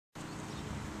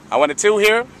I want a 2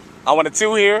 here. I want a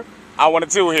 2 here. I want a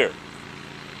 2 here.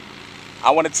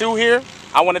 I want a 2 here.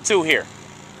 I want a 2 here.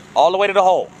 All the way to the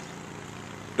hole.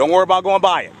 Don't worry about going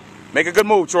by it. Make a good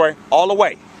move, Troy. All the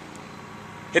way.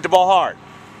 Hit the ball hard.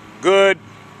 Good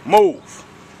move.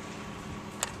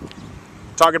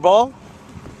 Target ball.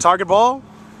 Target ball.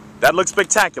 That looks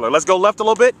spectacular. Let's go left a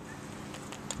little bit.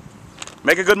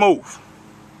 Make a good move.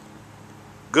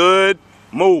 Good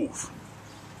move.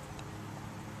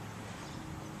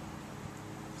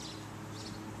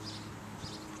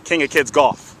 King of Kids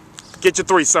Golf. Get your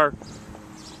 3, sir.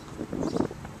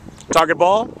 Target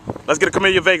ball. Let's get a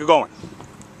Camellia Vega going.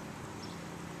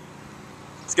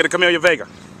 Let's get a Camellia Vega.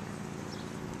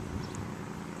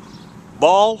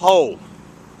 Ball, hole.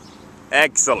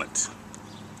 Excellent.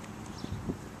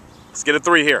 Let's get a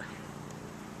 3 here.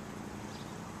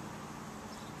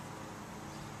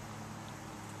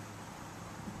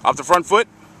 Off the front foot.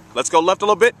 Let's go left a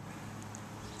little bit.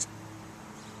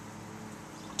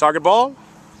 Target ball.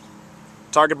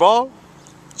 Target ball.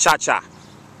 Cha-cha.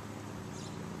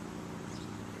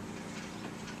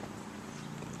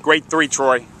 Great 3,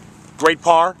 Troy. Great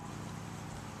par.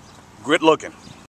 Good looking.